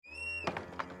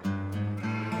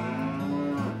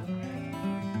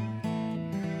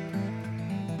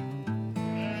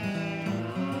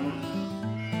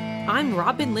I'm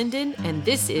Robin Linden, and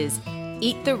this is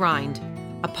Eat the Rind,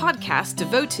 a podcast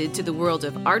devoted to the world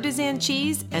of artisan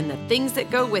cheese and the things that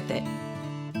go with it.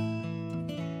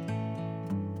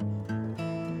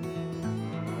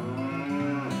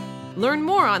 Learn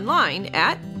more online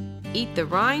at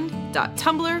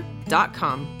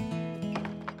eattherind.tumblr.com.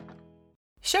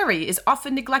 Sherry is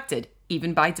often neglected,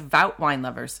 even by devout wine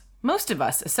lovers. Most of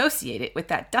us associate it with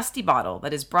that dusty bottle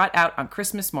that is brought out on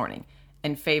Christmas morning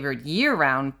and favored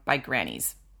year-round by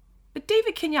grannies. But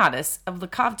David Cañades of Les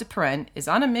Caves de Pyrène is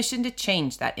on a mission to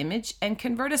change that image and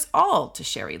convert us all to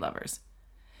sherry lovers.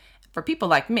 For people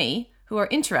like me, who are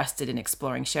interested in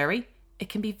exploring sherry, it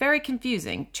can be very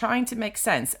confusing trying to make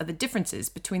sense of the differences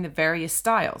between the various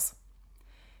styles.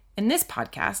 In this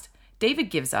podcast, David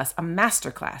gives us a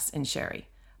masterclass in sherry.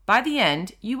 By the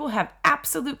end, you will have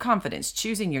absolute confidence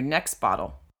choosing your next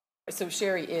bottle. So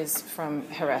sherry is from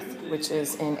Jerez, which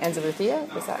is in Andalusia,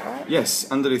 is that right? Yes,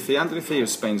 Andalusia. Andalusia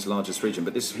is Spain's largest region,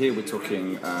 but this here we're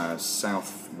talking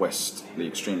southwest, the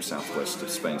extreme southwest of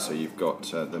Spain. So you've got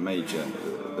the major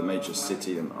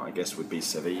city, I guess, would be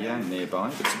Sevilla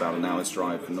nearby. It's about an hour's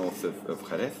drive north of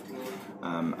Jerez,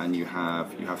 and you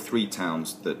have three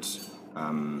towns that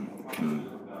can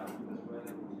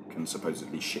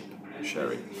supposedly ship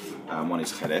sherry. One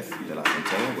is Jerez de la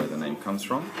Frontera, where the name comes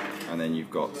from, and then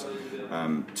you've got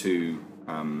two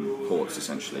ports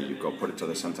essentially. You've got Puerto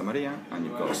de Santa Maria and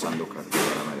you've got Sanlúcar de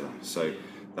Barrameda. So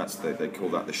they call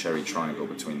that the sherry triangle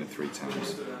between the three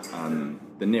towns.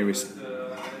 The nearest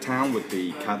town would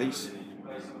be Cádiz,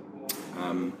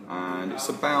 and it's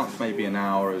about maybe an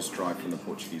hour's drive from the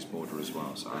Portuguese border as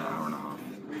well, so an hour and a half.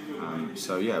 It's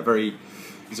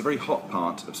a very hot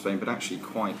part of Spain, but actually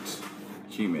quite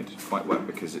humid, quite wet,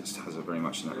 because it has very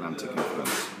much an Atlantic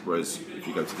influence. Whereas if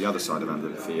you go to the other side of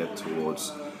Andalusia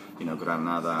towards,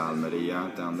 Granada,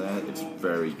 Almeria, down there, it's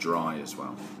very dry as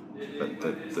well. But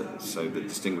so the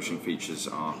distinguishing features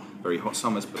are very hot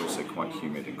summers, but also quite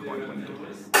humid and quite windy.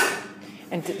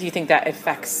 And do you think that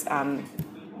affects the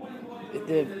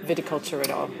viticulture at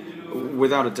all?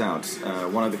 Without a doubt.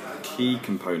 One of the key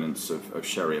components of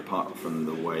sherry, apart from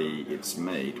the way it's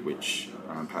made, which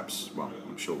perhaps,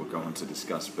 I'm sure we'll go on to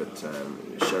discuss, but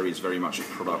sherry is very much a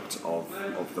product of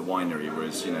the winery,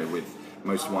 whereas, with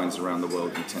most wines around the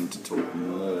world, you tend to talk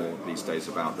more these days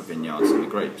about the vineyards and the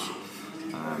grapes.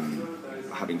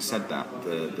 Having said that,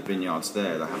 the vineyards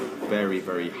there, they have a very,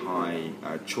 very high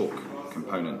chalk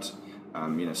component.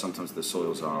 Sometimes the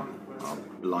soils are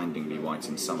blindingly white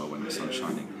in summer when the sun's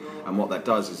shining. And what that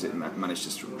does is it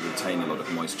manages to retain a lot of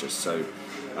moisture. So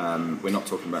we're not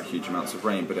talking about huge amounts of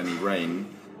rain, but any rain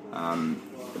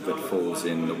that falls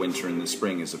in the winter and the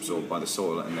spring is absorbed by the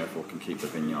soil and therefore can keep the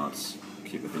vineyards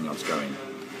going.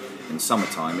 In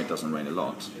summertime, it doesn't rain a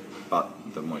lot, but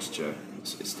the moisture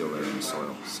is still there in the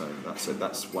soil. So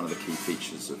that's one of the key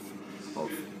features of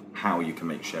how you can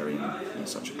make sherry in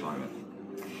such a climate.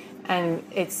 And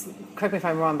it's, correct me if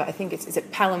I'm wrong, but I think is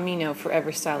it Palomino for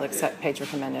every style except Pedro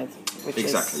Jimenez?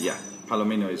 Yeah.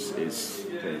 Palomino is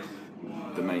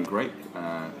the main grape,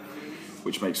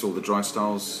 which makes all the dry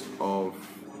styles of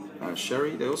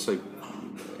sherry. They also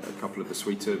a couple of the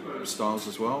sweeter styles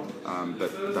as well,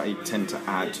 but they tend to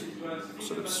add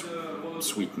sort of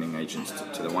sweetening agents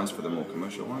to the wines for the more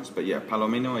commercial wines. But yeah,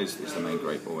 Palomino is the main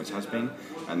grape, always has been.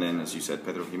 And then, as you said,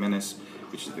 Pedro Jimenez,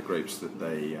 which is the grapes that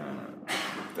they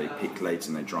pick late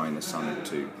and they dry in the sun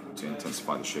to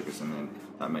intensify the sugars, and then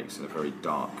that makes it a very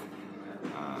dark,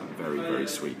 very, very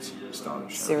sweet style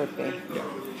of sherry. Syrupy. Yeah.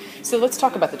 So let's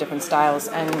talk about the different styles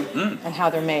and how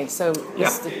they're made. So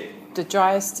the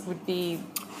driest would be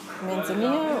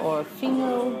Manzanilla or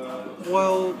Fino?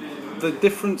 Well, the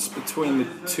difference between the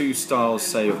two styles,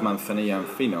 say, of Manzanilla and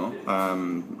Fino,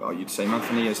 you'd say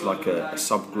Manzanilla is like a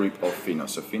subgroup of Fino.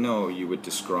 So Fino, you would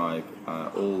describe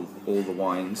all the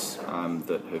wines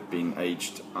that have been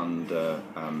aged under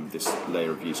this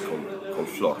layer of yeast called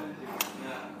flor.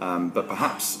 But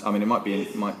perhaps, it might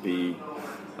be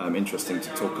interesting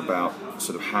to talk about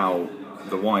sort of how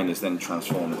the wine is then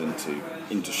transformed into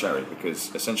sherry, because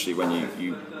essentially when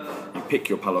you pick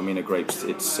your Palomino grapes,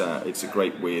 it's a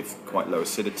grape with quite low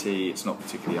acidity. It's not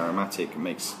particularly aromatic. It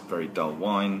makes very dull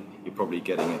wine. You're probably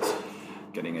getting it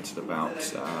at about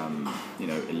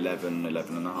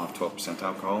 11.5, 12%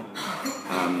 alcohol,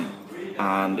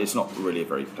 and it's not really a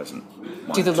very pleasant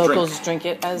wine. Do the locals drink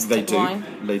it as wine?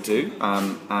 They do,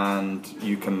 and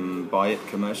you can buy it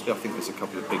commercially. I think there's a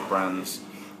couple of big brands.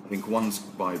 I think one's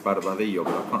by Barbadillo,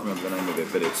 but I can't remember the name of it.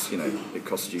 But it's it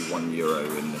costs you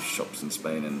 €1 in the shops in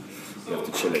Spain, and you have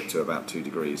to chill it to about 2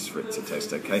 degrees for it to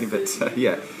taste okay. But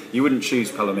you wouldn't choose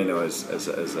Palomino as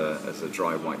a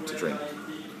dry white to drink.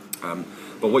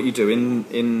 But what you do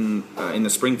in the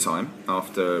springtime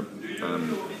after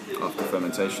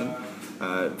fermentation,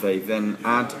 they then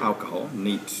add alcohol,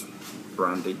 neat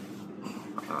brandy,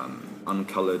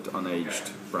 uncoloured,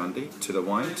 unaged brandy to the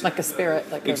wine. Like a spirit,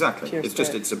 like exactly. A pure it's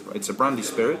spirit. just it's a brandy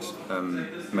spirit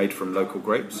made from local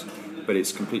grapes, but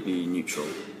it's completely neutral.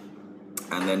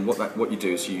 And then what you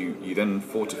do is you then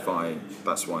fortify.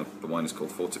 That's why the wine is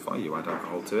called fortify. You add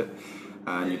alcohol to it,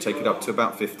 and you take it up to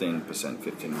about 15%,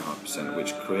 15.5%,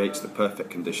 which creates the perfect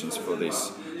conditions for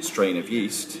this strain of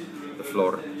yeast, the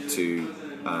flor, to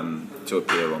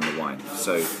appear on the wine.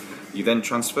 So you then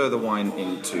transfer the wine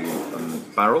into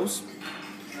barrels,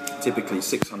 typically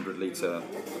 600-litre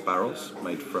barrels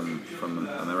made from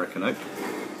American oak.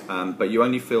 But you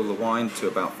only fill the wine to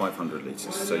about 500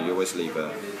 litres, so you always leave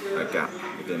a gap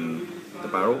within the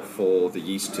barrel for the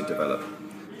yeast to develop.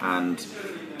 And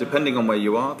depending on where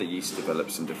you are, the yeast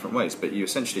develops in different ways. But you're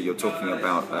talking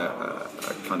about a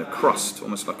kind of crust,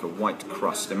 almost like a white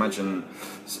crust. Imagine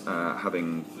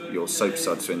having your soap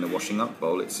suds in the washing up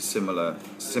bowl. It's a similar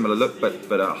look, but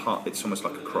it's almost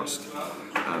like a crust.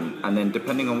 And then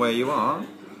depending on where you are,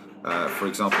 for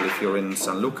example, if you're in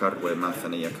Sanlúcar, where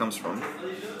Manzanilla comes from,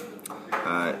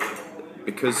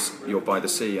 because you're by the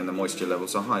sea and the moisture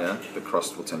levels are higher, the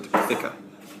crust will tend to be thicker.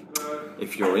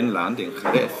 If you're inland in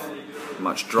Jerez,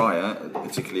 much drier,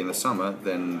 particularly in the summer,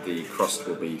 then the crust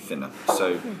will be thinner.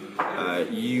 So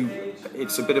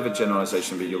it's a bit of a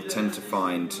generalisation, but you'll tend to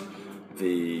find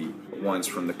the wines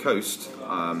from the coast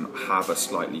have a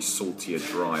slightly saltier,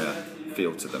 drier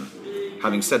feel to them.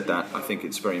 Having said that, I think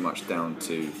it's very much down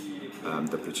to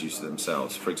the producer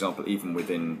themselves. For example, even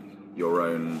within your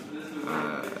own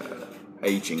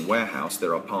aging warehouse,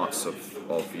 there are parts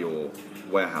of your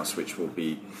warehouse which will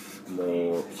be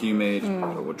more humid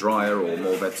or drier or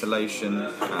more ventilation,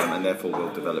 and therefore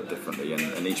will develop differently.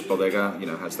 And each bodega,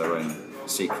 has their own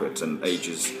secret and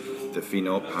ages the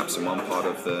fino perhaps in one part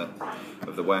of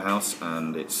the warehouse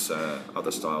and its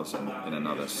other styles in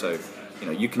another. So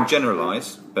you can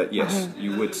generalize, but yes,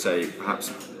 you would say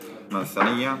perhaps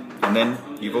Manzanilla, and then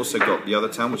you've also got the other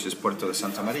town, which is Puerto de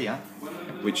Santa Maria,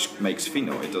 which makes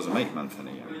fino. It doesn't make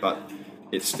Manzanilla, but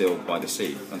it's still by the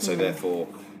sea, and so therefore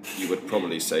you would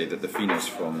probably say that the finos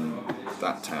from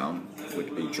that town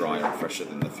would be drier and fresher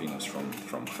than the finos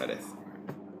from Jerez,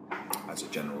 as a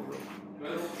general rule.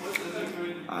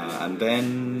 And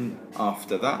then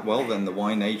after that, then the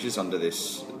wine ages under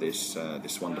this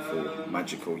wonderful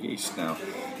magical yeast. Now,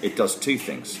 it does two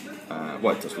things.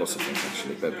 It does lots of things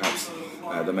actually, but perhaps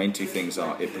the main two things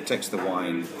are it protects the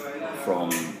wine from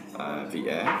the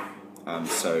air.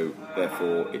 So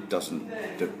therefore it doesn't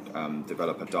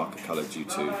develop a darker colour due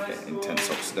to intense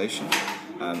oxidation.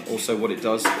 Also what it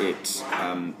does,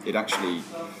 it actually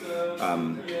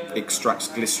extracts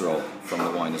glycerol from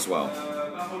the wine as well.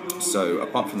 So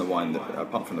apart from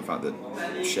the fact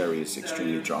that sherry is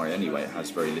extremely dry anyway, it has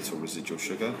very little residual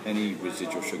sugar. Any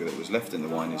residual sugar that was left in the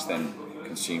wine is then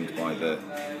consumed by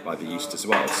the yeast as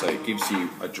well. So it gives you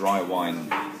a dry wine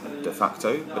de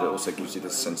facto, but it also gives you the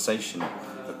sensation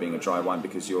of being a dry wine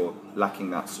because you're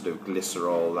lacking that sort of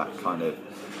glycerol, that kind of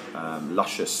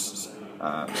luscious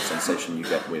sensation you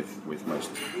get with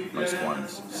most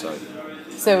wines.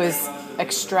 So is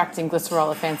extracting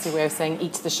glycerol a fancy way of saying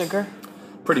eat the sugar?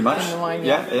 Pretty much. In the wine,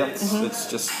 yeah. It's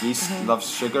just yeast loves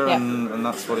sugar, and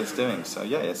that's what it's doing. So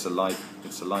it's a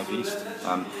live yeast,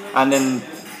 and then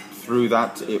through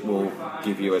that it will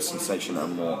give you a sensation of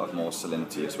more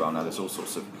salinity as well. Now there's all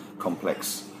sorts of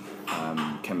complex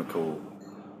chemical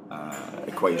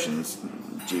equations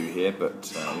due here,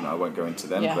 but I won't go into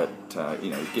them. Yeah. But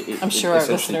I'm sure our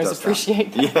listeners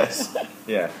appreciate that. Yes,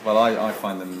 yeah. Well, I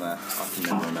find them. I can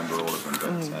never remember all of them,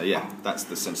 but that's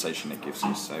the sensation it gives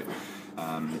you. So,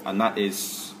 and that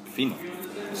is fino,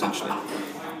 essentially.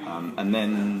 And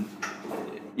then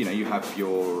you have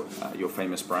your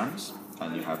famous brands,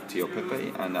 and you have Tío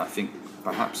Pepe, and I think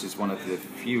perhaps is one of the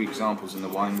few examples in the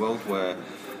wine world where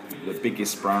the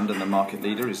biggest brand and the market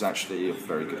leader is actually of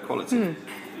very good quality.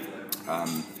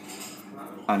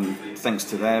 And thanks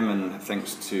to them, and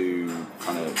thanks to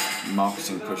kind of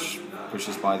marketing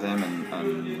pushes by them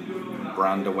and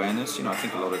brand awareness, I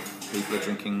think a lot of people are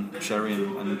drinking sherry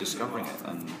and discovering it,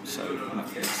 and so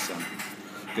it's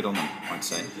good on them, I'd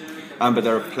say. But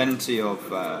there are plenty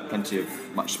of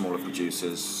much smaller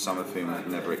producers, some of whom have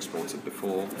never exported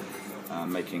before,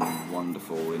 making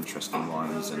wonderful, interesting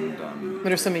wines. And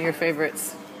what are some of your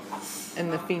favorites in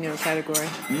the fino category?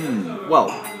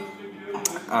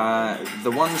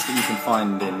 The ones that you can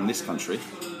find in this country,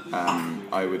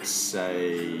 I would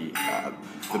say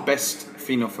the best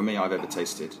fino for me I've ever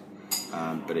tasted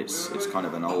but it's kind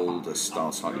of an older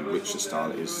style, slightly richer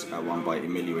style. Is one by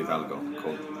Emilio Hidalgo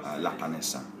called La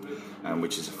Panesa,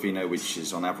 which is a Fino which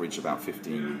is on average about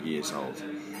 15 years old.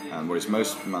 Whereas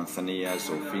most Manzanillas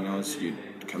or Finos,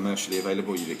 commercially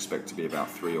available, you'd expect to be about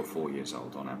 3 or 4 years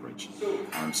old on average.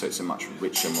 So it's a much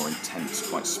richer, more intense,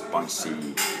 quite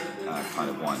spicy kind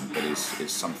of wine, but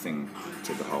is something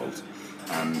to behold.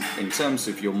 In terms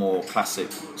of your more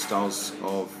classic styles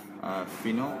of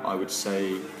Fino, I would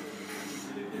say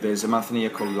there's a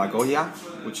Manzanilla called La Goya,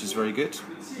 which is very good.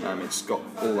 It's got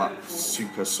all that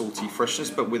super salty freshness,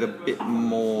 but with a bit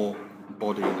more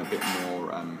body and a bit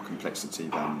more complexity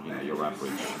than your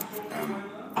average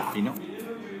Fino.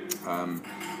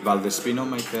 Valdespino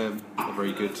make a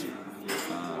very good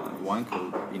wine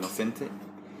called Inocente,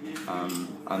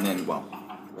 and then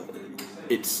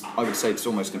I would say it's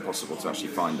almost impossible to actually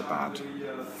find a bad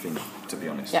Fino, to be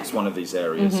honest. Yeah. It's one of these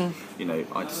areas,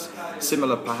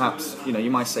 similar perhaps, you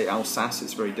might say Alsace,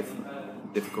 it's very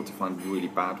difficult to find really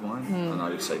bad wine, and I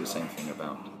would say the same thing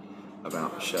about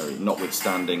sherry,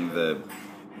 notwithstanding the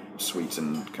sweet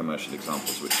and commercial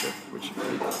examples which are pretty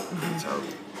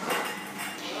terrible.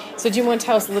 So do you want to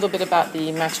tell us a little bit about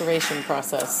the maturation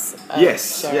process of sherry? Yes.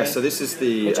 So this is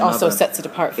which also sets it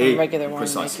apart from regular wine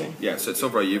precisely. making. Yeah. So it's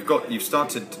over. You've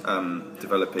started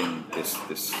developing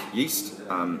this yeast,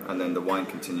 and then the wine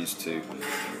continues to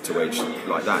age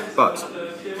like that. But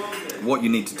what you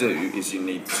need to do is you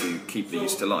need to keep the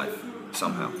yeast alive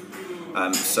somehow.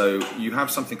 So you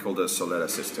have something called a Solera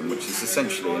system, which is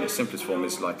essentially, in its simplest form,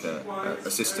 is like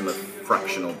a system of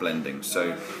fractional blending.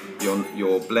 So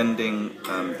you're blending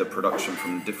the production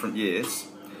from different years,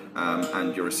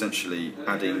 and you're essentially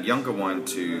adding younger wine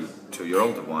to your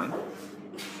older wine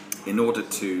in order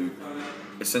to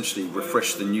essentially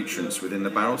refresh the nutrients within the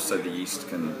barrel so the yeast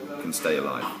can stay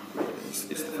alive.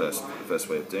 It's the first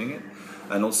way of doing it.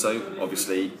 And also,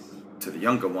 obviously, to the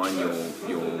younger wine,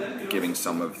 you're giving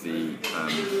some of the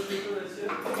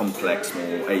complex,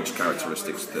 more age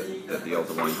characteristics that the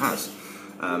older wine has.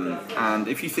 And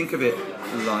if you think of it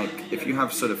like, if you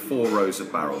have sort of 4 rows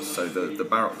of barrels, so the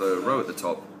row at the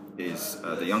top is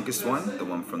the youngest wine, the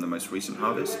one from the most recent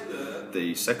harvest.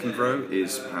 The second row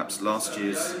is perhaps last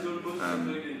year's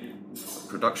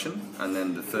production, and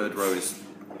then the third row is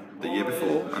the year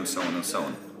before, and so on and so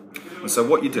on. And so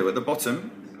what you do at the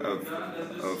bottom of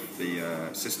the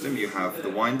system, you have the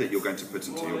wine that you're going to put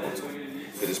into your bottle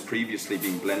that has previously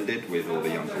been blended with all the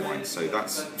younger wines. So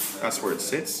that's where it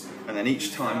sits, and then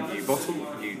each time you bottle,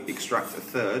 you extract a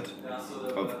third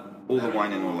of all the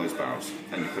wine in all those barrels,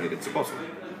 and you put it into a bottle.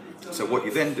 So what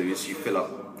you then do is you fill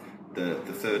up the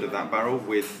third of that barrel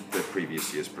with the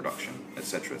previous year's production,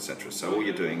 etc., etc. So all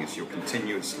you're doing is you're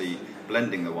continuously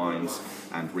blending the wines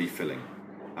and refilling,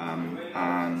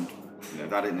 and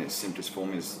that in its simplest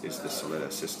form is the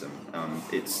Solera system.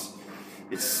 It's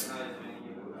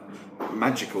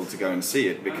magical to go and see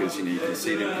it, because you can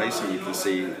see it in place and you can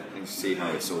see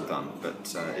how it's all done.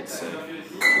 But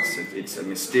it's a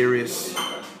mysterious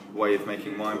way of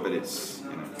making wine, but it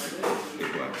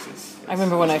works. I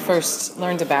remember when I first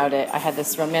learned about it, I had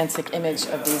this romantic image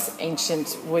of these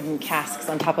ancient wooden casks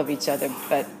on top of each other,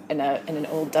 but in an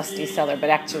old dusty cellar. But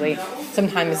actually,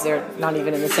 sometimes they're not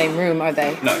even in the same room, are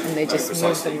they? No, and they just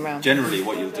precisely. move them around. Generally,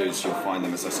 what you'll do is you'll find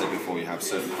them, as I said before, you have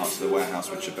certain parts of the warehouse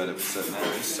which are better for certain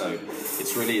areas. So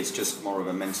it's just more of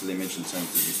a mental image in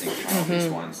terms of you think how these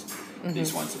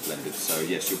wines are blended. So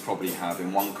yes, you'll probably have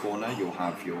in one corner you'll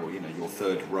have your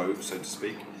third row, so to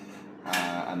speak.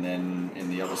 And then in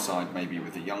the other side, maybe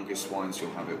with the youngest wines,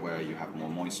 you'll have it where you have more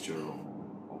moisture or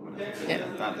whatever. Yeah.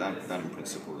 That in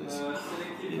principle is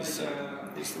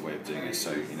the way of doing it.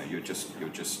 So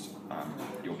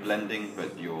you're blending,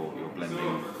 but you're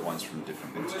blending wines from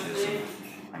different vintages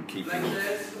and keeping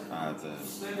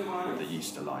the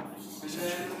yeast alive,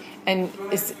 essentially. And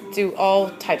do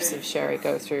all types of sherry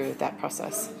go through that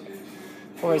process,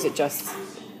 or is it just?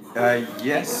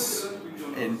 Yes.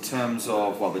 In terms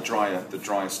of the drier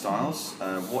styles,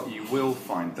 what you will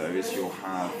find though is you'll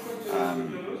have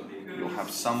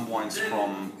some wines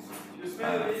from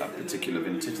a particular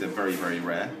vintage. They're very, very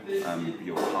rare.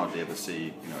 You'll hardly ever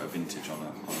see a vintage on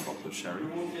a bottle of sherry.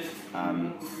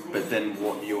 But then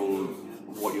what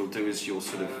you'll do is you'll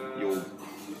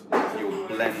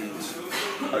blend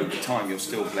over time. You'll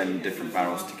still blend different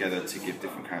barrels together to give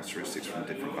different characteristics from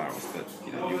different barrels. But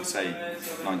you would say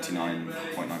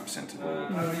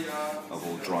 99.9% of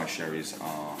all dry sherries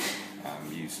are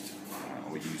used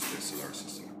the Solera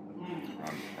system.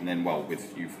 And then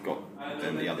you've got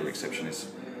then the other exception is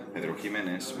Pedro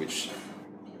Ximénez, which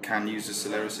can use the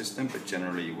Solera system, but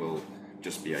generally will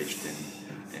just be aged in.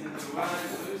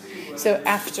 So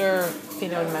after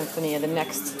Pinot and Manzanilla, the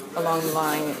next along the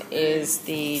line is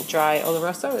the dry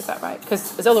Oloroso, is that right?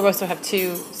 Because does Oloroso have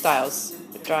two styles,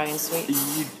 dry and sweet?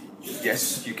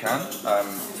 Yes, you can.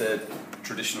 The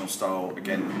traditional style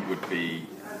again would be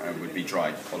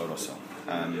dry Oloroso.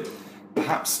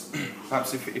 Perhaps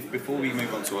if before we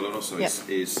move on to Oloroso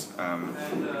is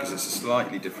because it's a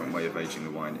slightly different way of aging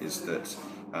the wine, is that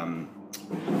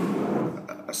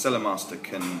a cellar master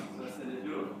can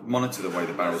monitor the way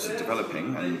the barrels are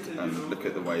developing and look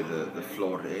at the way the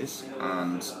flora is,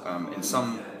 and in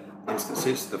some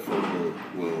instances the flora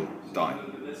will die,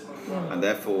 and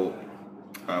therefore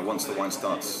once the wine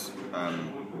starts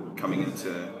coming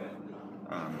into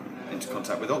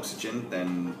contact with oxygen,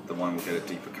 then the wine will get a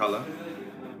deeper colour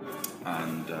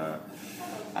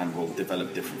and will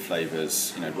develop different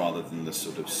flavours, rather than the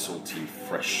sort of salty,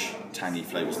 fresh, tangy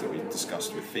flavours that we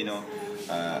discussed with Fino.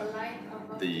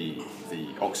 The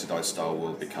oxidised style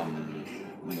will become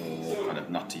more kind of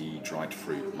nutty, dried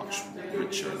fruit, much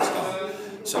richer in style.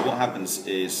 So what happens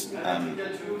is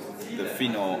the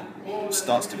Fino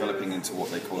starts developing into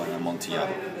what they call an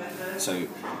amontillado. So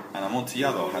an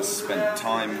amontillado has spent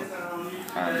time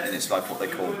in its life what they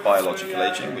call biological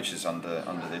aging, which is under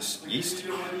this yeast,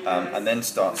 and then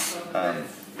starts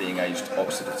being aged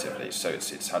oxidatively. So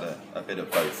it's had a bit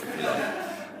of both, if you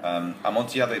like.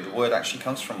 Amontillado, the word actually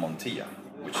comes from Montilla,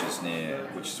 which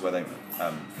is where they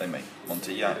make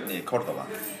Montilla near Cordoba.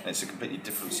 And it's a completely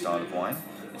different style of wine.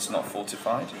 It's not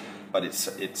fortified, but it's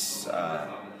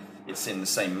in the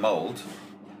same mould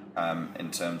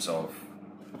in terms of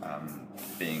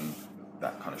being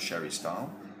that kind of sherry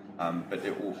style. But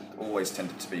it always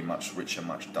tended to be much richer,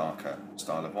 much darker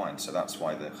style of wine. So that's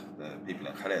why the people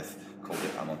in Jerez called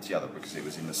it Amontillado, because it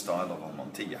was in the style of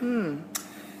Montilla.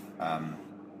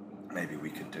 Maybe we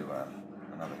could do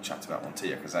another chat about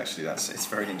Montilla, because actually it's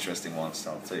very interesting wine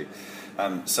style too.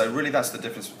 So really that's the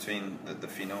difference between the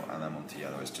Fino and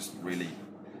Amontillado. It's just really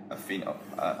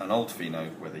an old Fino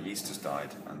where the yeast has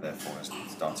died and therefore is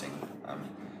starting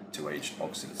to age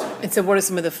oxidatively. And so what are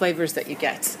some of the flavours that you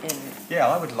get in? Yeah,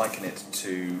 I would liken it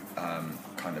to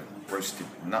kind of roasted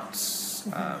nuts,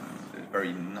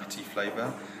 very nutty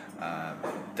flavour,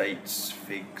 dates,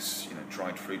 figs,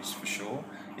 dried fruits for sure.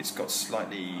 It's got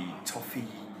slightly toffee,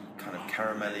 kind of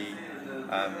caramelly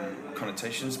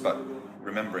connotations, but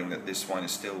remembering that this wine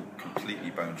is still completely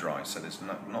bone dry, so there's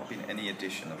not been any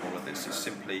addition of all of this. It's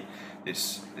simply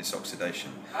this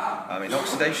oxidation.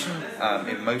 Oxidation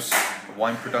in most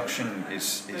wine production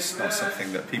is not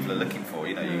something that people are looking for.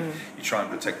 You try and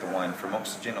protect the wine from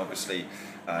oxygen. Obviously,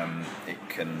 it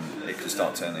can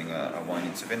start turning a wine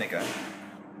into vinegar.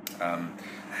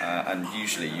 And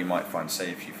usually you might find, say,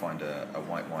 if you find a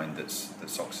white wine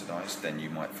that's oxidized, then you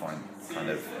might find kind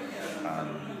of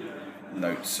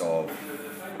notes of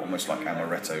almost like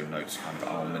amaretto notes, kind of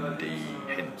almondy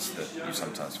hints that you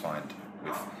sometimes find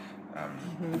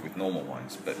with normal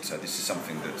wines. But this is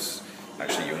something that's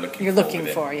actually you're looking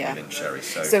for within sherry.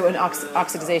 So an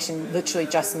oxidization literally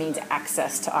just means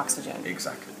access to oxygen.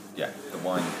 Exactly. Yeah, the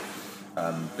wine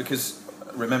because.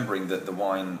 Remembering that the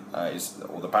wine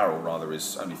or the barrel rather,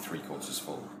 is only 3/4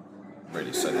 full,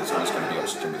 really. So there's always going to be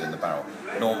oxygen within the barrel.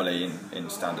 Normally, in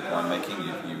standard winemaking,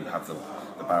 you have the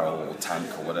barrel or tank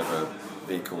or whatever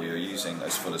vehicle you're using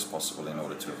as full as possible in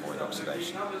order to avoid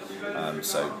oxidation.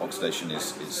 So oxidation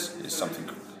is something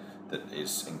that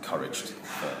is encouraged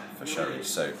for sherry.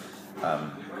 So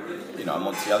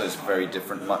Amontillado is very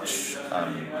different, much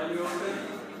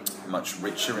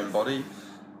richer in body.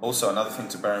 Also, another thing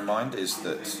to bear in mind is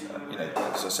that,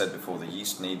 as I said before, the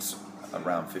yeast needs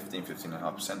around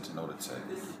 15.5% in order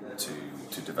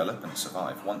to develop and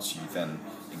survive. Once you then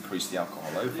increase the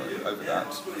alcohol over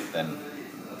that,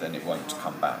 then it won't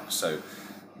come back. So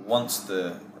once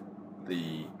the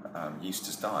yeast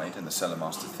has died and the cellar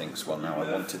master thinks, well, now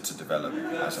I want it to develop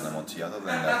as an Amontillado,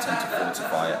 then they'll tend to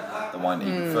fortify the wine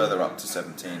even further up to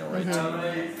 17 or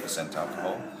 18%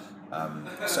 alcohol,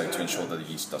 so to ensure that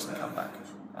the yeast doesn't come back.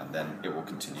 And then it will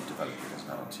continue developing as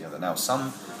an Amontillado. Now,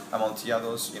 some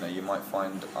Amontillados, you might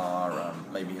find are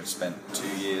maybe have spent 2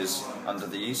 years under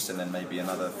the yeast and then maybe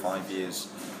another 5 years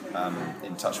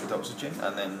in touch with oxygen,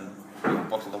 and then you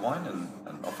bottle the wine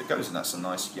and off it goes. And that's a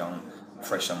nice, young,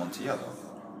 fresh Amontillado,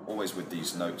 always with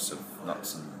these notes of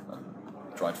nuts and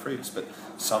dried fruits. But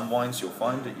some wines you'll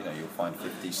find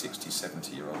 50, 60,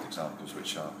 70-year-old examples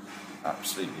which are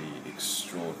absolutely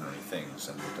extraordinary things,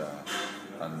 and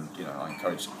I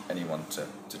encourage anyone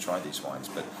to try these wines.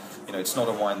 But it's not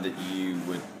a wine that you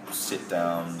would sit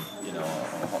down on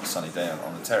a hot sunny day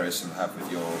on the terrace and have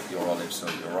with your olives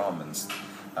or your almonds.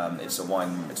 It's a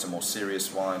wine. It's a more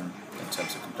serious wine in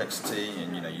terms of complexity,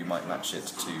 and you might match it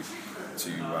to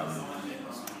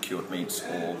cured meats,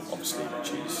 or obviously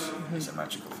cheese is a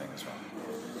magical thing as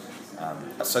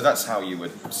well. So that's how you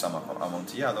would sum up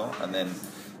Amontillado, and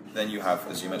then you have,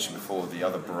 as you mentioned before, the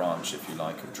other branch, if you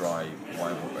like, of dry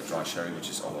wine or dry sherry, which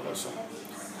is Oloroso.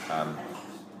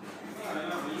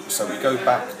 So we go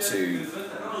back to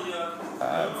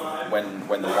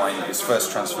when the wine is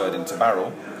first transferred into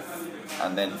barrel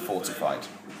and then fortified.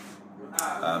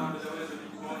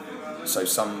 So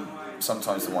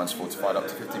sometimes the wine's fortified up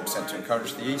to 15% to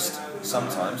encourage the yeast.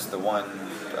 Sometimes the wine,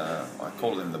 I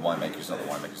call them the winemakers, not the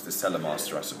winemakers, the cellar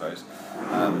master, I suppose,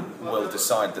 will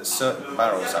decide that certain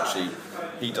barrels actually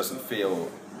he doesn't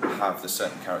feel have the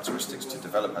certain characteristics to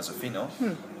develop as a Fino.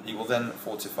 He will then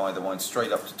fortify the wine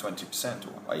straight up to 20%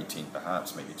 or 18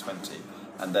 perhaps, maybe 20,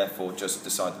 and therefore just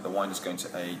decide that the wine is going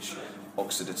to age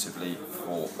oxidatively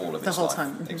for all of its life. The whole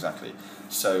time. Mm-hmm. Exactly.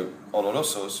 So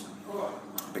Olorosos,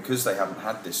 because they haven't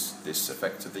had this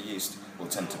effect of the yeast, will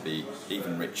tend to be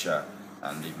even richer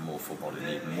and even more full-bodied,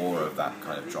 even more of that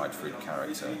kind of dried fruit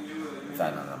character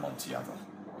than an Amontillado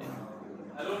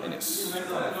in its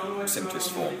kind of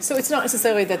simplest form. So it's not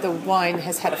necessarily that the wine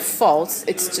has had a fault;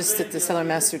 it's just that the cellar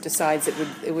master decides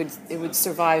it would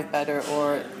survive better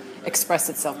or express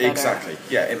itself better. Exactly.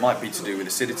 Yeah, it might be to do with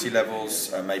acidity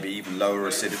levels, maybe even lower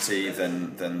acidity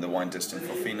than the wine destined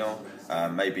for Fino.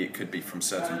 Maybe it could be from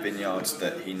certain vineyards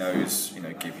that he knows,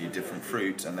 give you different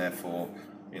fruit, and therefore,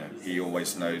 he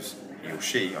always knows, he or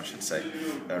she, I should say,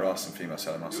 there are some female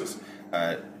cellar masters,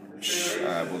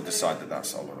 will decide that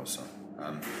that's Oloroso.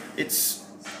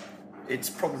 It's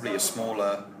probably a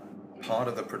smaller part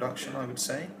of the production, I would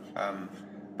say,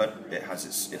 but it has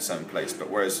its own place. But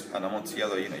whereas an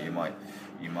Amontillado, you might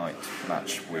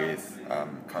match with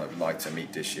kind of lighter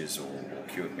meat dishes or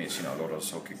cured meats.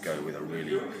 Oloroso could go with a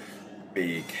really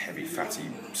big, heavy, fatty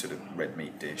sort of red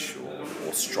meat dish,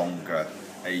 or stronger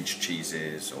aged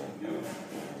cheeses, or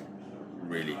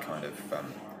really kind of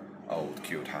old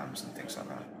cured hams and things like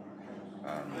that.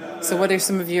 So what are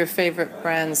some of your favorite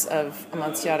brands of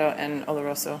Amontillado and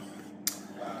Oloroso?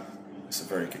 It's a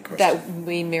very good question. That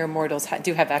we mere mortals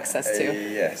do have access to.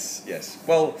 Yes.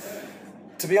 Well,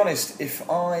 to be honest, if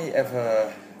I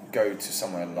ever go to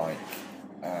somewhere like,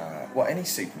 any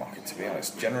supermarket, to be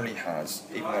honest, generally has,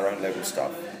 even their own label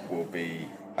stuff, will be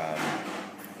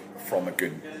from a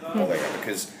good bodega,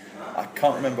 because I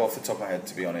can't remember off the top of my head,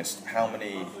 to be honest, how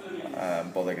many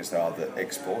bodegas there are that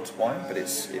export wine, but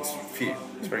it's few.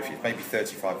 It's very few, maybe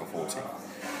 35 or 40.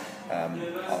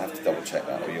 I'll have to double check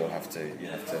that, or you'll have to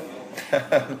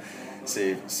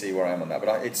see where I am on that.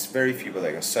 But it's very few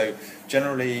bodegas. So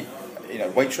generally,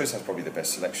 Waitrose has probably the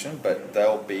best selection, but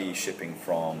they'll be shipping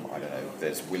from, I don't know,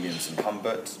 there's Williams and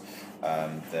Humbert,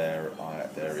 there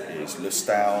is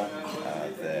Lustau,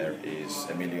 there is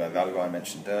Emilio Hidalgo I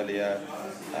mentioned earlier,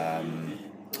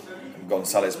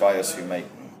 González Bayos, who make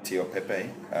Tío Pepe,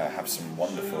 have some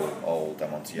wonderful old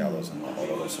Amontillados and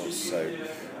Olorosos. So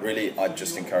really, I'd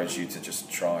just encourage you to just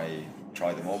try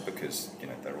them all, because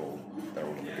they're all of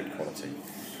a good quality.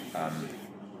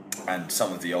 And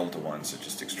some of the older ones are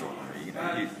just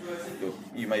extraordinary.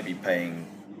 You may be paying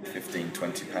 £15,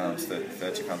 £20,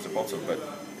 £30 a bottle, but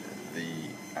the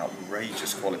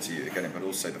outrageous quality that they're getting, but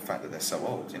also the fact that they're so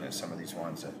old. Some of these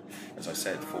wines are, as I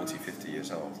said, 40, 50 years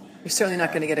old. You're certainly not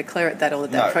going to get a claret that old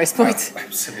at that price point. No,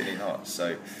 absolutely not.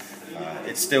 So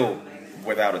it's still,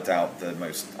 without a doubt, the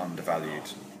most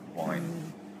undervalued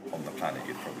wine on the planet,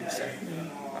 you'd probably say.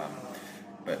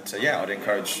 But I'd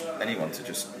encourage anyone to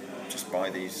just buy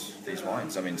these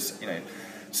wines. I mean,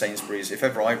 Sainsbury's, if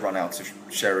ever I run out of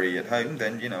sherry at home,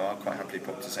 then I'll quite happily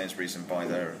pop to Sainsbury's and buy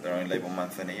their own label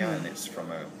Manzanilla, and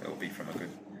it'll be from a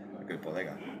good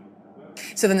bodega.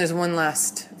 So then there's one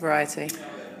last variety.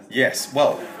 Yes,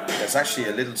 well, there's actually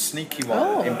a little sneaky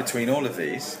one in between all of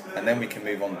these, and then we can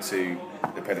move on to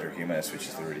the Pedro Jimenez, which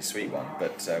is the really sweet one.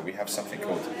 But we have something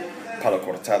called Palo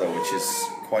Cortado, which is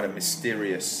quite a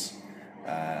mysterious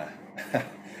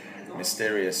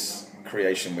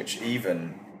creation, which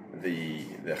even the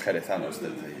Jerezanos,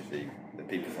 the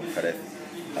people from Jerez,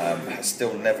 has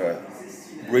still never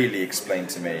really explained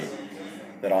to me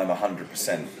that I'm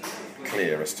 100%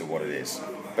 clear as to what it is.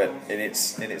 But in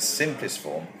its simplest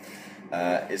form,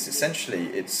 is essentially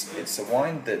it's a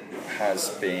wine that has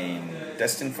been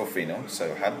destined for Fino,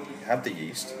 so had the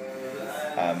yeast,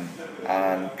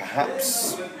 and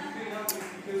perhaps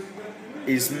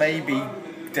is maybe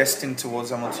destined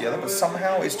towards Amontillado, but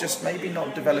somehow is just maybe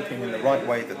not developing in the right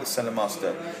way that the cellar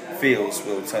master feels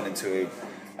will turn into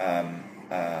an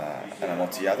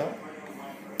Amontillado,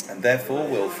 and therefore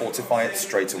will fortify it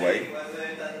straight away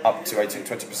up to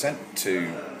 18-20%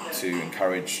 to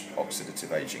encourage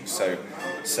oxidative aging. So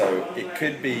it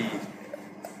could be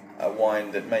a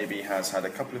wine that maybe has had a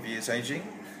couple of years aging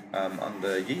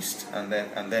under yeast, and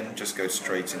then just go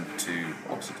straight into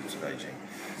oxidative aging.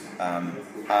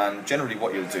 And generally,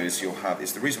 what you'll do is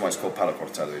it's the reason why it's called palo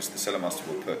cortado is the cellar master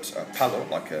will put a palo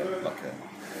like a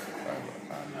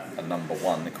number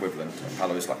one equivalent. A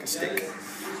palo is like a stick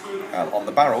on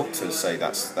the barrel to say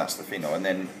that's the phenol, and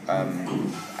then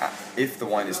if the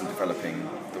wine isn't developing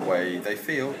the way they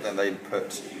feel, then they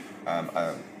put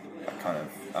a kind of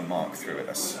a mark through it,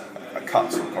 a cut,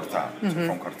 cortado,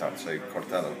 from cortado, so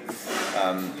cortado,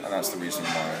 and that's the reason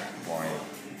why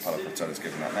palo cortado is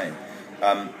given that name.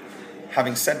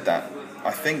 Having said that,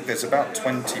 I think there's about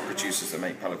 20 producers that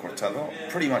make palo cortado.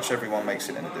 Pretty much everyone makes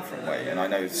it in a different way, and I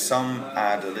know some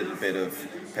add a little bit of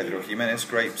Pedro Ximénez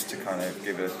grapes to kind of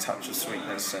give it a touch of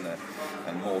sweetness and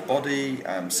more body.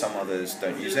 Some others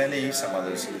don't use any. Some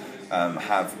others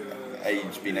have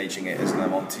been aging it as an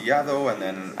amontillado and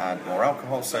then add more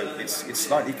alcohol. So it's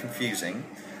slightly confusing,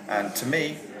 and to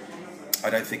me, I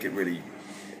don't think it really.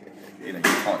 You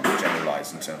can't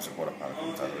generalise in terms of what a palo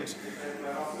cortado is.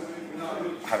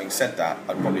 Having said that,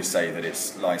 I'd probably say that it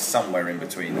lies somewhere in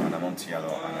between an amontillado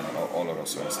and an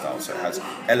oloroso in style. So it has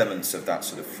elements of that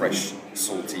sort of fresh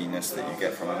saltiness that you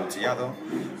get from amontillado,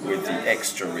 with the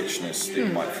extra richness that you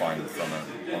might find from an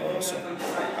oloroso.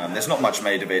 There's not much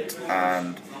made of it,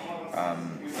 and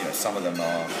some of them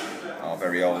are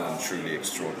very old and truly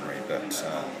extraordinary. But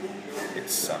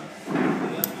it's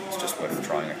just worth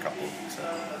trying a couple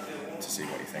to see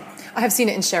what you think. I have seen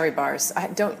it in sherry bars. I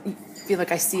don't feel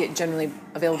like I see it generally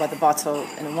available by the bottle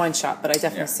in a wine shop, but I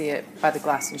definitely see it by the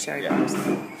glass in sherry bars.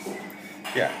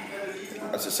 Yeah,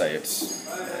 as I say, it's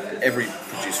every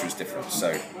producer is different,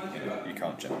 so you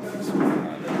can't generalise.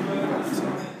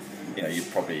 You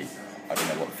probably, I don't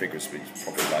know what the figure is, but it's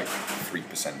probably like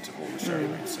 3% of all the sherry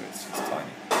made, so it's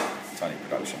tiny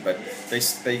production. But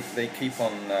they keep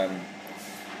on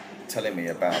telling me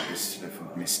about this sort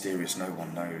of mysterious, no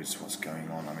one knows what's going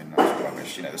on. I mean, that's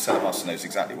rubbish. The cellar master knows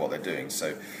exactly what they're doing,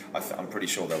 so I'm pretty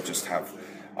sure they'll just have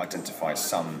identified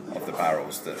some of the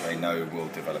barrels that they know will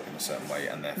develop in a certain way,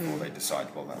 and therefore they decide,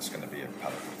 well, that's going to be a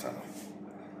palo cortado.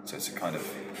 So it's a kind of,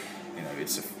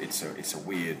 it's a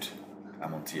weird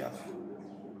amontillado.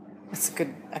 That's a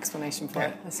good explanation for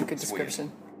it. That's a good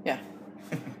description. Weird.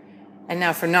 Yeah. And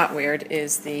now for not weird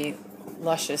is the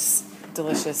luscious,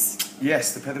 delicious.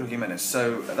 Yes, the Pedro Ximénez.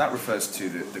 So that refers to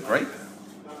the grape,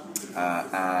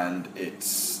 and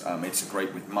it's a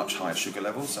grape with much higher sugar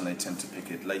levels, and they tend to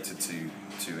pick it later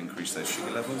to increase those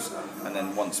sugar levels. And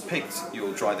then once picked,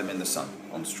 you'll dry them in the sun,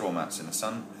 on straw mats in the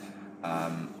sun,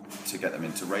 to get them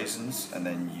into raisins, and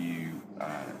then you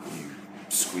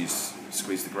squeeze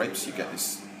the grapes. You get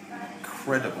this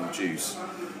incredible juice.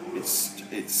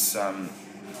 It's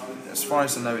as far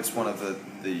as I know, it's one of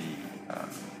the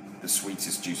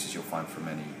sweetest juices you'll find from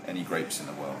any grapes in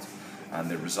the world, and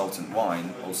the resultant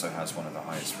wine also has one of the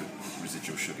highest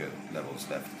residual sugar levels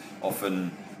left,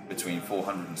 often between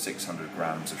 400 and 600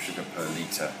 grams of sugar per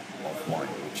litre of wine,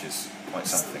 which is quite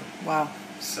something. Wow.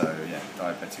 So yeah,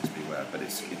 diabetics beware. But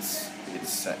it's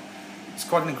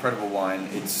quite an incredible wine.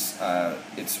 It's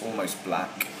almost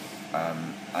black,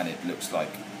 and it looks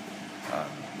like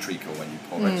treacle when you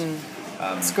pour it.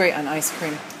 It's great on ice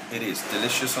cream. It is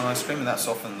delicious on ice cream, and that's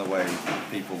often the way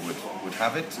people would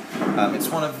have it. It's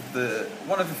one of the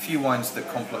few wines that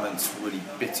complements really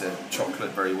bitter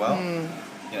chocolate very well.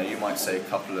 You might say a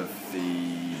couple of the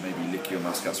maybe liqueur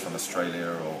muscats from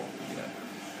Australia, or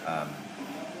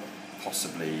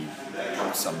possibly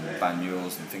some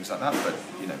banyuls and things like that. But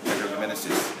Pedro Ximénez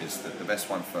is the best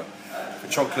one for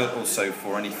chocolate, also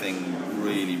for anything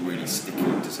really, really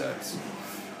sticky desserts.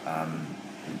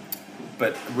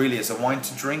 But really, as a wine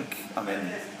to drink, I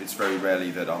mean, it's very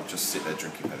rarely that I'll just sit there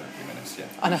drinking Pedro Ximénez. Yeah.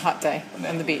 On a hot day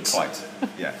on the beach. Quite,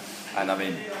 yeah. And I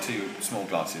mean, 2 small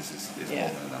glasses is more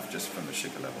than enough, just from the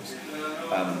sugar levels.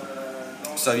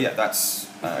 So yeah, that's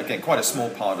again quite a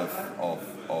small part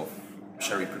of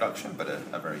sherry production, but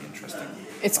a very interesting.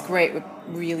 It's great with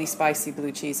really spicy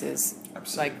blue cheeses.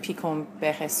 Absolutely. Like Picon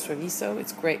Beres Treviso.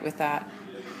 It's great with that.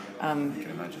 You can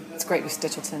imagine. It's great with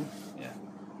Stichelton.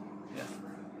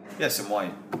 Yes, and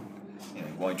why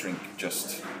drink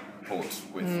just port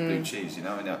with blue cheese? And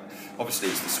obviously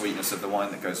it's the sweetness of the wine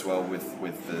that goes well with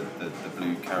the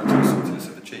blue character and saltiness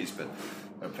of the cheese, but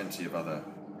there are plenty of other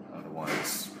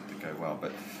wines that go well.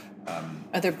 But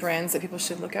are there brands that people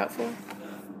should look out for?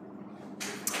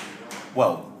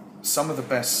 Well, some of the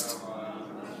best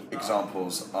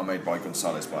examples are made by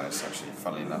González Baez, actually,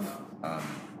 funnily enough. The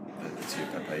Tío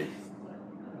Pepe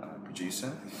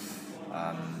producer.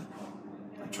 I'm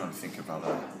trying to think of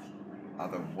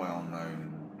other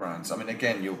well-known brands. I mean,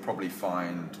 again, you'll probably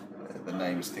find the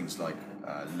names, things like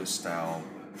Lustau.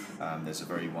 There's a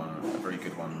very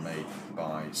good one made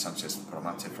by Sanchez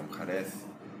Promate from Jerez.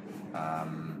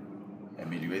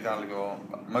 Emilio Hidalgo.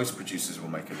 Most producers will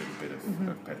make a little bit of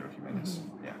Pedro Jimenez.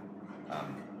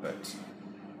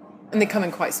 And they come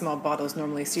in quite small bottles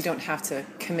normally, so you don't have to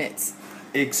commit.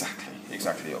 Exactly.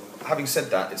 Having said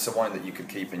that, it's a wine that you could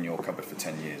keep in your cupboard for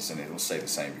 10 years and it will stay the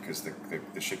same because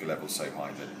the sugar level's so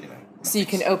high that, So you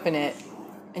can open it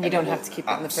and you don't have to keep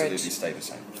it in the fridge. Absolutely stay the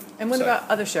same. And what about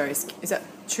other sherries? Is that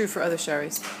true for other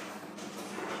sherries?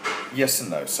 Yes and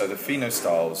no. So the Fino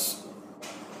styles,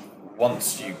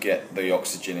 once you get the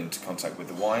oxygen into contact with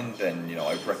the wine, then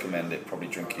I'd recommend it probably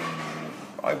drinking,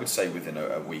 I would say within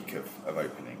a week of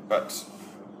opening. But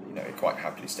it quite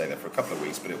happily stay there for a couple of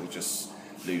weeks, but it will just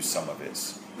lose some of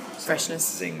its freshness,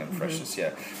 zing and freshness. Yeah.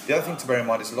 The other thing to bear in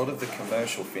mind is a lot of the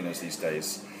commercial Finos these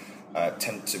days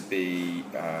tend to be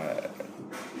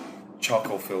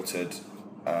charcoal filtered,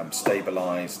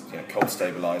 stabilized, cold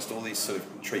stabilized, all these sort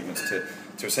of treatments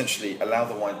to essentially allow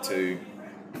the wine to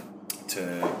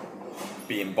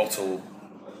be in bottle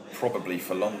probably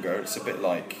for longer. It's a bit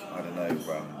like, I don't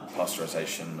know,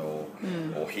 pasteurization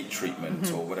or heat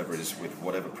treatment or whatever it is with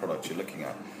whatever product you're looking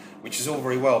at, which is all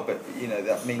very well, but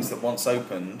that means that once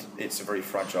opened, it's a very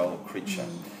fragile creature.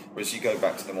 Whereas you go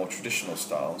back to the more traditional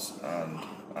styles, and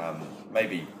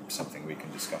maybe something we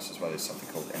can discuss as well is something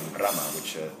called embrama,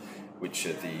 which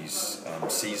are these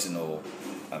seasonal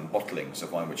bottlings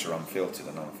of wine which are unfiltered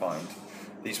and unrefined.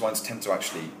 These wines tend to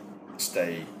actually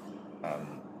stay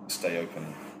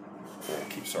open, or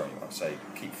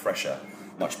keep fresher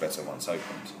much better once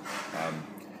opened.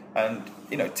 And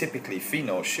typically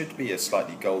Fino should be a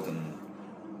slightly golden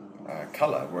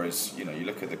colour, whereas you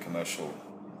look at the commercial,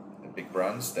 the big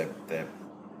brands, they're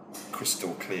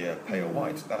crystal clear, pale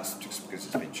white. That's just because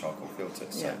it's been charcoal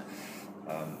filtered. So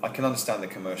I can understand the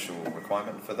commercial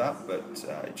requirement for that, but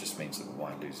it just means that the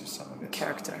wine loses some of its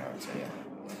character.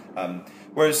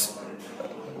 Whereas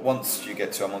once you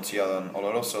get to Amontillado and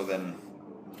Oloroso,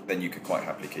 then you could quite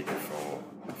happily keep it for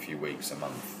a few weeks, a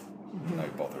month, no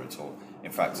bother at all.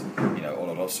 In fact,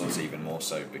 Oloroso is even more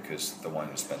so because the wine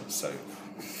has spent so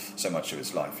much of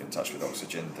its life in touch with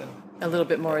oxygen. Then a little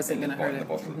bit more isn't going to hurt it. In the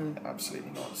bottle,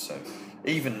 absolutely not. So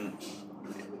even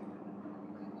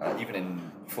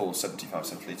in full 75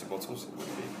 centilitre bottles, it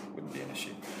wouldn't be an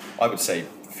issue. I would say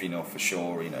Fino for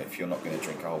sure. If you're not going to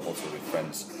drink a whole bottle with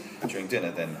friends during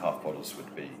dinner, then half bottles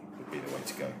would be the way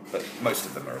to go. But most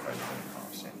of them are available in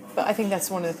halves. Yeah. But I think that's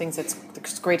one of the things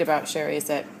that's great about sherry is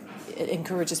that it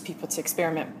encourages people to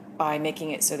experiment by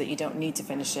making it so that you don't need to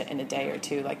finish it in a day or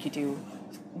two, like you do.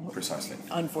 Precisely.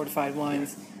 Unfortified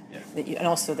wines. Yeah. And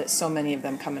also that so many of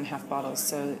them come in half bottles,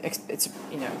 so it's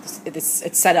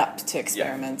set up to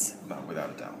experiment. Yeah. No, without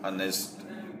a doubt. And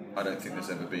I don't think there's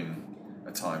ever been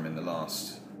a time in the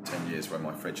last 10 years where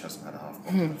my fridge hasn't had a half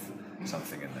bottle of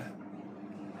something in there.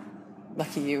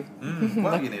 Lucky you.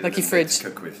 Well, you need lucky a fridge to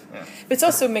cook with. Yeah. But it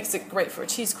also makes it great for a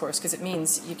cheese course because it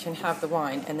means you can have the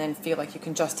wine and then feel like you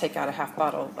can just take out a half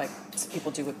bottle, like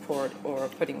people do with port or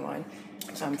pudding wine,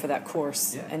 for that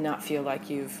course, and not feel like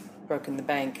you've broken the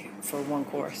bank for one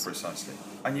course. Precisely.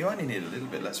 And you only need a little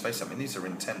bit, let's face it. I mean, these are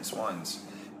intense wines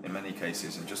in many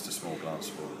cases, and just a small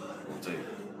glass will do.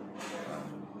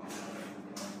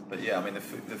 But yeah, I mean, the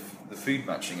food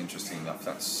matching, interesting enough,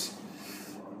 that's...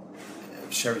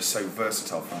 Sherry's so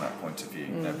versatile from that point of view,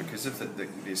 because of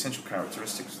the essential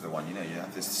characteristics of the wine. You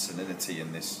have this salinity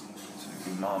and this sort of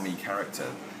umami character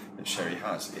that sherry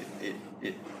has.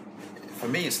 It for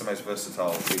me, it's the most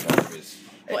versatile food wine there is.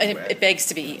 Well, and it begs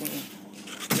to be eaten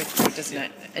with food, doesn't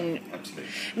it? And absolutely.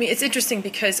 I mean, it's interesting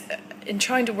because in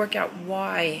trying to work out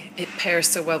why it pairs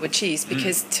so well with cheese,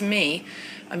 because to me,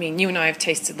 I mean, you and I have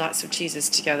tasted lots of cheeses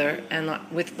together and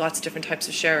with lots of different types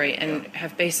of sherry, and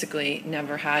have basically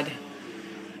never had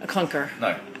a clunker.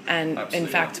 No. And in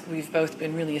fact, we've both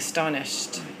been really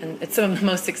astonished. And it's some of the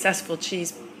most successful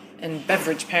cheese and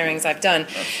beverage pairings I've done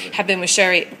have been with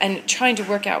sherry. And trying to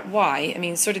work out why, I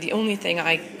mean, sort of the only thing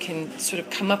I can sort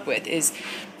of come up with is,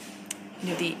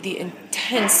 the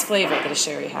intense flavor that a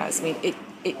sherry has. I mean,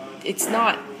 it's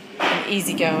not an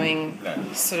easygoing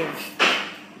sort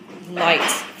of light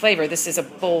flavor. This is a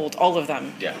bold, all of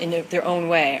them in their own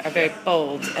way are very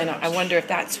bold. And I wonder if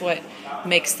that's what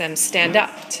makes them stand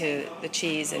up to the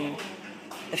cheese and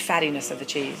the fattiness of the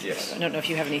cheese. Yes. I don't know if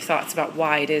you have any thoughts about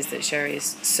why it is that sherry is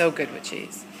so good with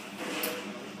cheese.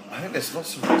 I think there's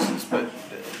lots of reasons, but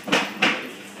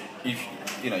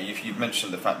you've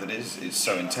mentioned the fact that it's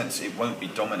so intense, it won't be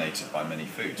dominated by many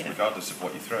foods, regardless of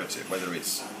what you throw at it, whether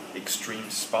it's extreme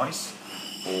spice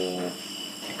or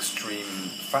extreme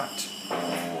fat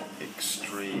or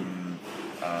extreme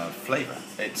flavour.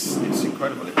 It's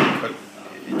incredible. It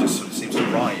just sort of seems to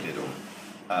ride it all.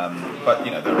 But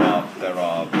there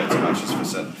are better matches for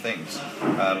certain things.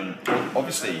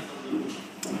 Obviously,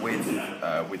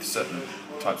 with certain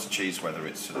types of cheese, whether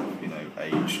it's sort of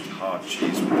aged hard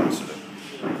cheese with that sort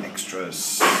of extra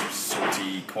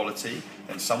salty quality,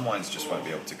 then some wines just won't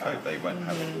be able to cope. They won't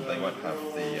have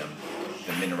the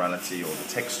minerality or the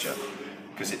texture,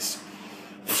 because it's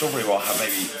all very well have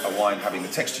maybe a wine having the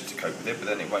texture to cope with it, but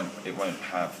then it won't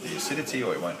have the acidity,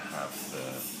 or it won't have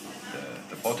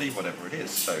the body, whatever it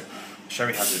is. So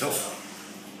sherry has it all.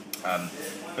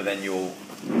 But then you'll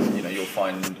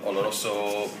find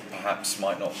Oloroso perhaps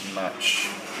might not match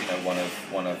one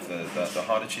of the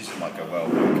harder cheeses. It might go well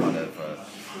with kind of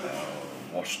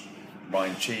washed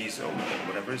rind cheese or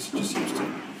whatever it is. It just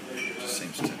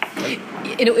seems to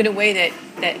in a way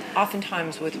that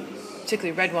oftentimes with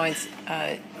particularly red wines,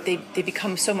 they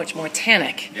become so much more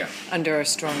tannic under a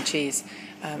strong cheese,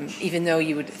 even though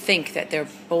you would think that their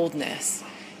boldness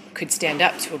could stand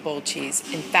up to a bold cheese.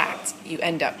 In fact, you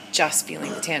end up just feeling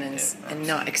the tannins and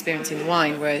not experiencing the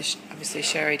wine, whereas obviously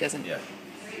sherry doesn't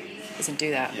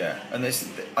do that. Yeah, and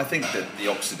I think that the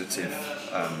oxidative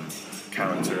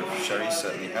character of sherry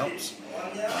certainly helps.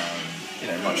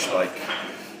 Much like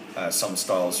some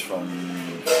styles from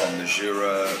the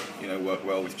Jura, work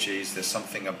well with cheese. There's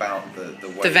something about the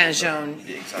way the vin jaune.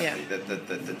 Exactly. Yeah.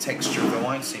 The texture of the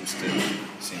wine seems to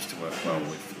work well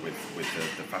with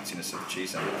the fattiness of the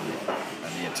cheese and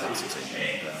the intensity.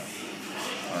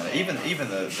 And even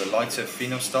the lighter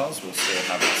Fino styles will still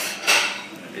have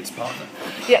its partner.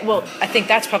 Yeah. Well, I think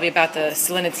that's probably about the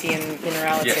salinity and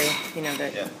minerality.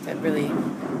 That really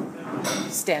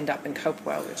stand up and cope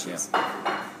well with cheese.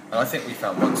 And I think we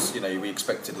found once, we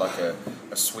expected like a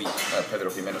sweet Pedro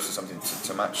Jimenez or something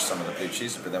to match some of the blue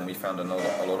cheese, but then we found an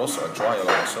Oloroso, a dry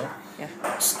Oloroso,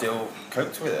 still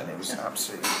coped with it, and it was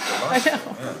absolutely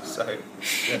delightful. I know. Yeah, so,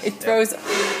 yes, it throws,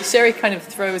 sherry kind of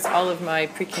throws all of my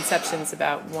preconceptions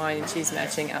about wine and cheese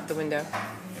matching out the window,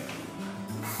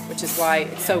 which is why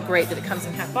it's so great that it comes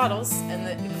in half bottles and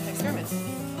that it can experiment.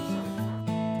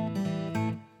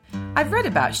 I've read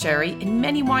about sherry in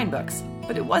many wine books,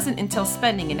 but it wasn't until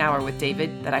spending an hour with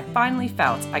David that I finally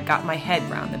felt I got my head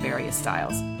around the various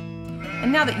styles.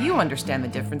 And now that you understand the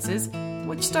differences,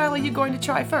 which style are you going to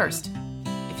try first?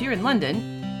 If you're in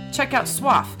London, check out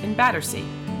Soif in Battersea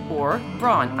or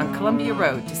Braun on Columbia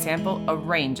Road to sample a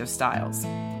range of styles.